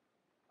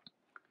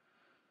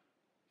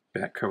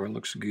 Back cover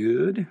looks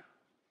good.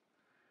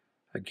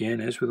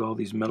 Again, as with all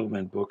these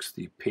Metalman books,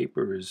 the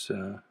paper is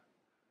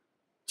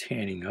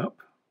tanning up.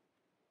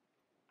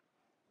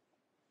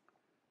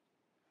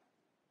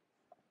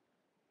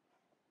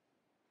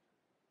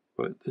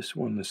 But this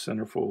one, the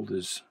centerfold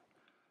is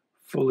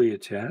fully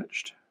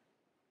attached.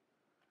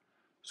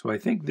 So I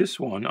think this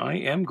one I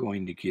am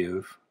going to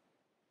give,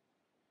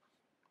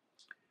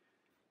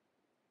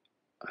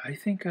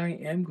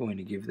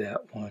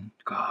 that one,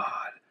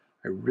 God,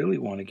 I really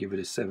want to give it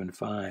a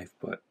 7.5,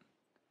 but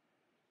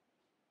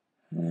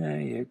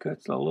you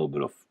got a little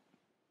bit of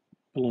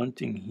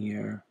blunting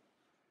here,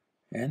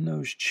 and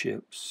those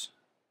chips,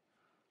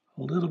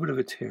 a little bit of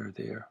a tear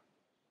there.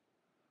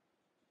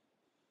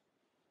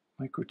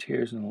 Micro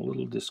tears and a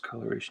little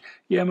discoloration.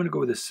 Yeah, I'm going to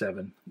go with a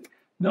 7.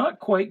 Not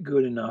quite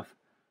good enough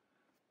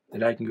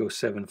that I can go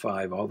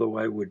 7.5, although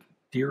I would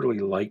dearly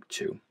like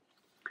to.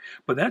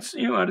 But that's,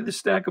 you know, out of the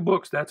stack of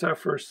books, that's our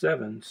first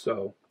 7.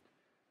 So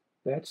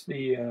that's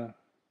the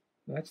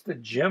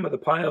gem of the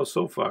pile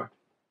so far.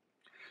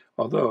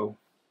 Although,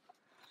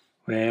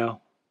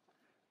 well,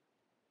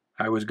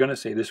 I was going to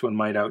say this one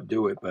might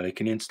outdo it, but I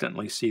can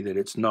instantly see that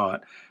it's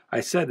not. I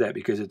said that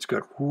because it's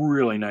got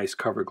really nice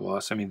cover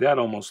gloss. I mean, that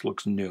almost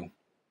looks new.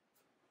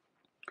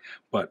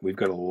 But we've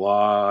got a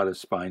lot of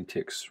spine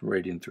ticks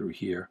right in through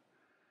here.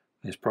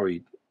 There's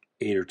probably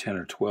 8 or 10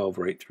 or 12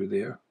 right through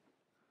there.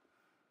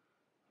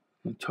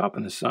 The top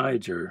and the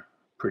sides are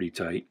pretty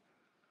tight.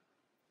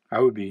 I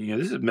would be, you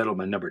know, this is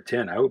Metalman number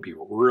 10. I would be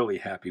really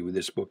happy with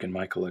this book in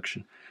my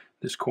collection.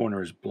 This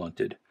corner is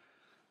blunted,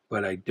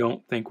 but I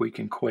don't think we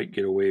can quite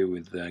get away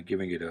with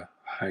giving it a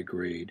high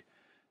grade.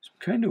 Some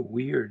kind of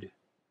weird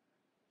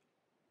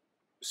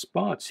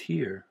spots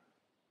here.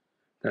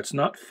 That's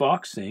not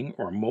foxing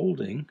or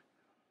molding,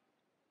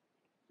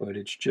 but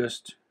it's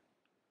just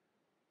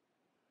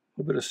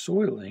a little bit of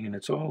soiling, and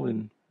it's all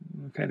in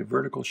kind of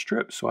vertical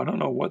strips. So I don't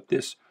know what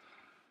this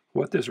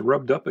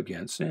rubbed up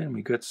against. And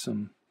we got a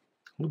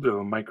little bit of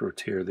a micro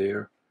tear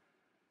there,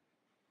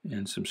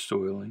 and some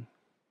soiling.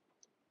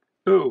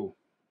 Oh,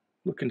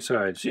 look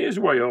inside. See, this is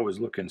why you always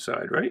look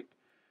inside, right?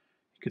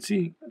 You can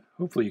see,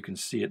 hopefully you can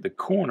see it. The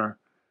corner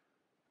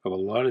of a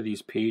lot of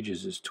these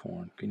pages is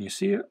torn. Can you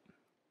see it?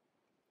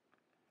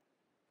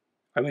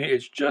 I mean,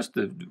 it's just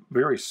the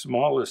very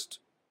smallest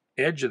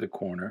edge of the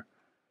corner,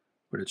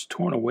 but it's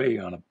torn away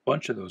on a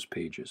bunch of those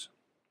pages.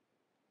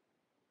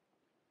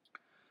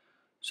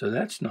 So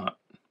that's not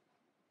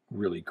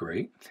really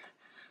great.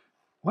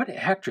 What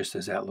actress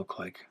does that look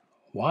like?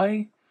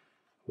 Why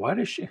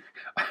does she?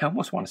 I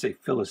almost want to say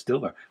Phyllis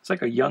Diller. It's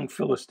like a young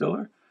Phyllis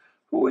Diller.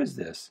 Who is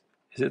this?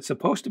 Is it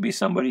supposed to be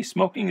somebody?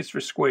 Smoking is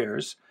for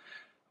squares.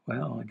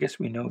 Well, I guess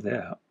we know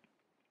that.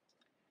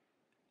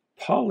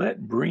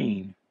 Paulette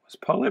Breen. Was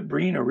Paulette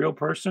Breen a real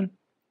person?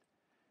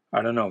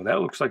 I don't know. That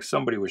looks like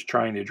somebody was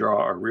trying to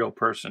draw a real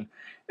person.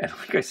 And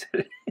like I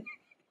said,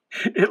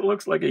 it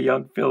looks like a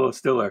young Phyllis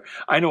Diller.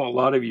 I know a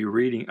lot of you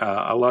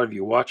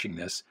watching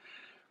this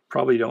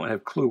probably don't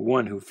have clue,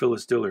 one, who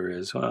Phyllis Diller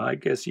is. Well, I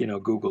guess, you know,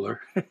 Google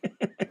her.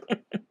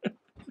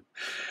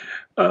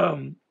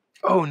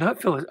 Oh,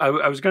 not Phyllis. I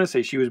was going to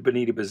say she was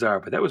Benita Bizarre,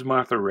 but that was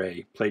Martha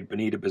Ray, played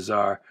Benita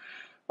Bizarre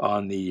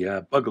on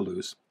the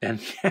Bugaloos. And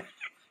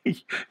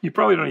you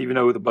probably don't even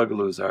know who the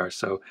Bugaloos are,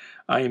 so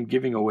I am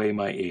giving away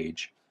my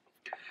age.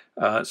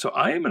 So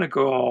I'm going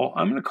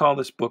to call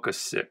this book a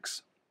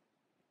 6.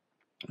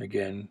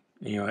 Again,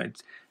 you know,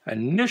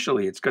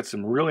 initially it's got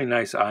some really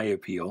nice eye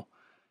appeal.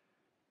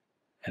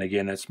 And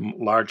again, that's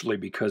largely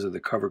because of the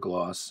cover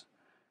gloss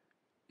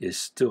is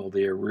still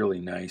there, really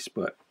nice,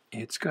 but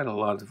it's got a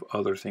lot of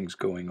other things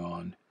going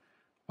on.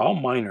 All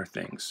minor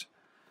things,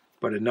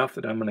 but enough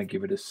that I'm going to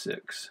give it a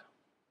 6.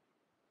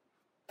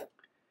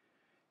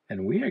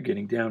 And we are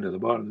getting down to the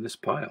bottom of this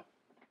pile,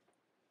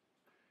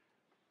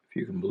 if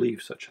you can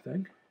believe such a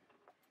thing.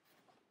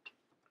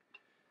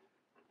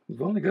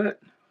 We've only got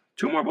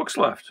 2 more books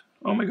left.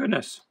 Oh my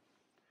goodness.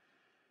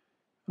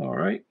 All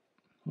right.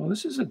 Well,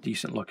 this is a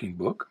decent looking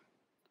book.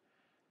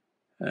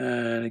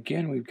 And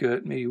again, we've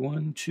got maybe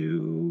 1,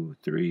 2,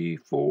 3,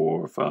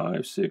 4,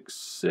 5, 6,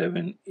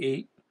 7,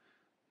 8,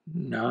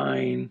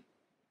 9.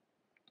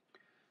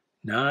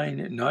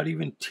 9, not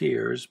even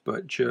tears,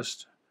 but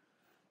just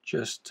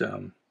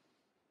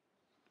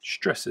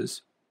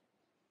stresses.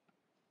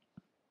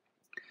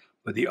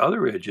 But the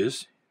other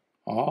edges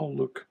all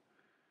look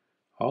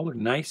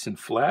nice and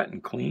flat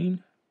and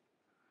clean.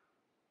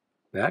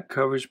 That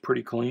cover's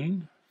pretty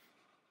clean.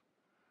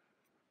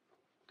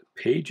 The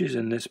pages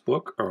in this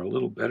book are a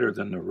little better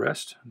than the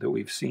rest that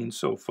we've seen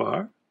so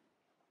far.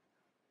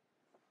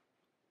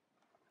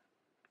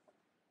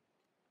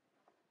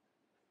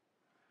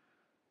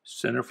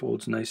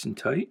 Centerfold's nice and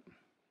tight.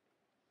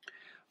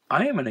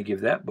 I am going to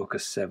give that book a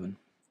 7.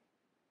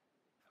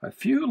 A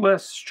few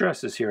less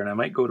stresses here, and I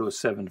might go to a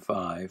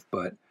 7.5,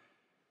 but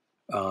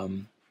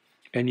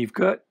and you've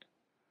got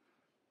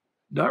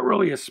not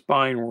really a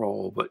spine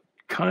roll, but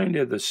kind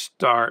of the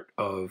start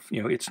of,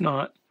 it's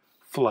not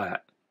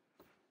flat.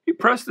 You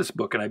press this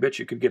book, and I bet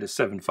you could get a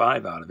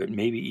 7.5 out of it,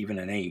 maybe even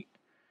an 8.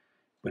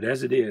 But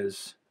as it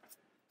is,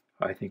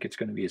 I think it's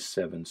going to be a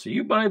 7. So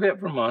you buy that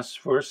from us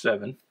for a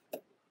 7.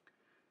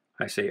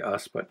 I say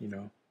us, but,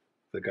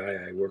 the guy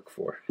I work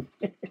for.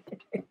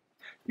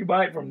 You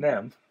buy it from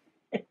them.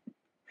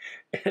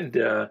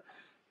 And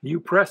you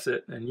press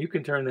it, and you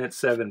can turn that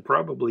 7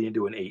 probably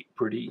into an 8.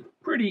 Pretty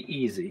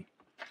easy.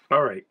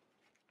 All right.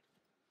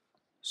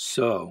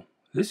 So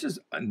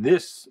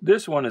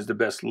this one is the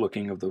best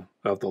looking of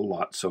the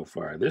lot so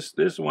far.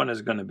 This one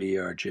is going to be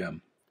our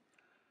gem,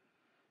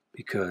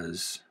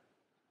 because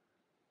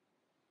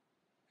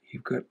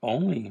you've got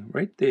only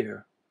right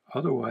there.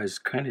 Otherwise,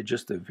 kind of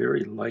just the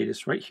very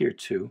lightest right here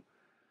too.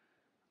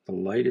 The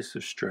lightest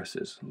of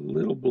stresses. A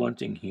little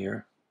blunting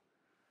here.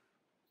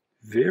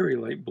 Very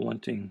light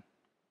blunting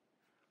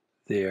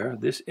there.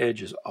 This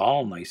edge is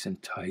all nice and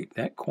tight.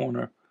 That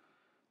corner,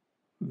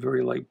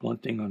 very light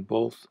blunting on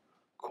both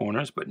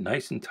corners, but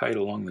nice and tight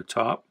along the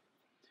top.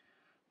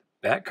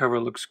 Back cover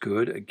looks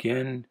good.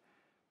 Again,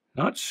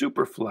 not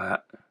super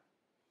flat.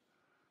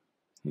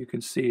 You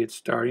can see it's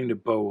starting to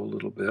bow a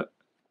little bit.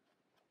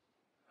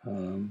 A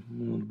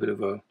little bit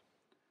of a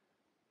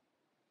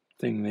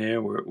thing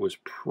there where it was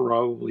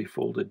probably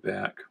folded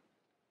back.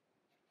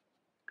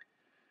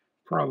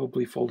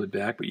 Probably folded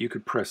back, but you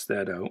could press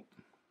that out.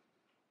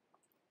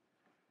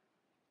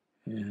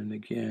 And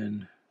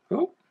again,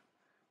 oh,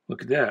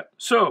 look at that.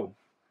 So,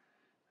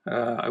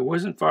 I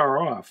wasn't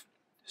far off.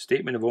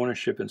 Statement of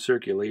Ownership and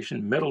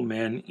Circulation, Metal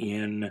Men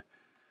in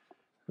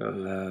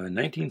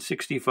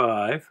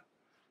 1965,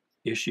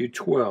 issue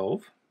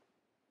 12.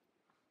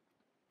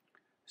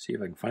 See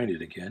if I can find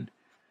it again.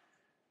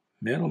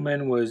 Metal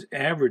Men was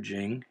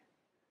averaging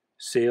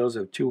sales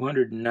of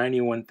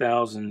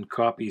 291,000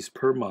 copies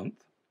per month.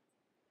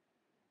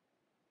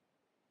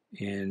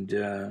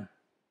 And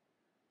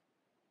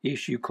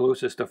issue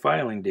closest to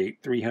filing date,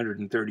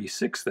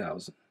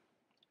 336,000.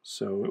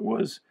 So it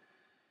was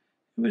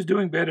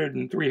doing better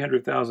than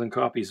 300,000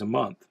 copies a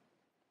month.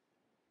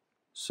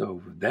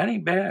 So that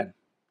ain't bad.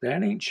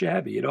 That ain't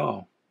shabby at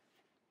all.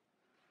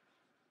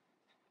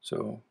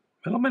 So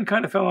Metal Men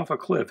kind of fell off a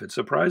cliff. It's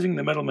surprising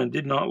the Metal Men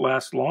did not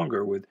last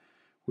longer with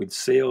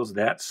sales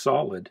that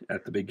solid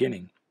at the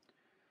beginning.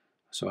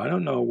 So I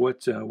don't know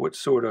what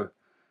sort of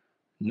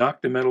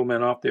knocked the Metal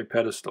Men off their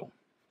pedestal.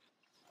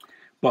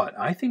 But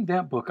I think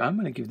that book, I'm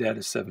going to give that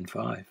a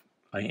 7.5.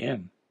 I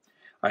am.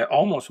 I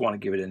almost want to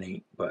give it an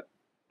 8, but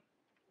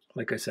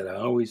like I said, I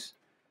always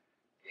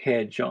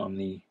hedge on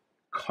the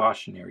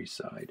cautionary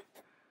side.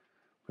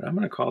 But I'm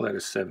going to call that a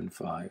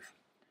 7.5.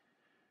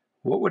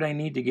 What would I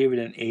need to give it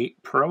an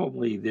 8?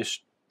 Probably this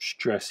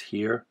stress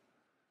here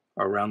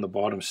around the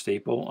bottom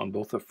staple on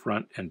both the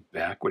front and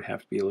back would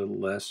have to be a little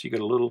less. You got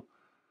a little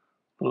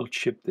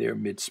chip there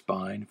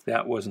mid-spine. If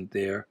that wasn't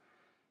there,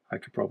 I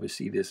could probably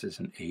see this as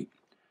an 8.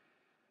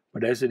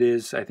 But as it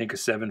is, I think a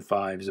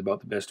 7.5 is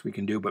about the best we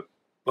can do. But,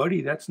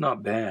 buddy, that's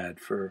not bad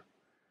for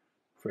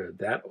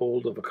that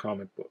old of a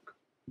comic book.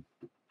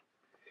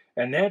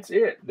 And that's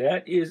it.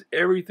 That is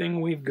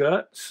everything we've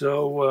got.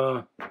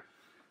 So,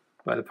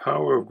 by the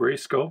power of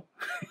Grayskull,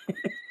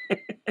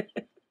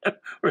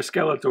 or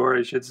Skeletor,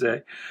 I should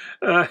say.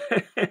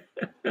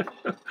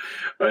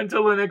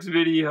 Until the next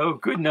video,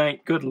 good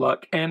night, good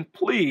luck, and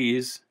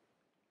please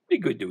be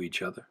good to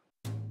each other.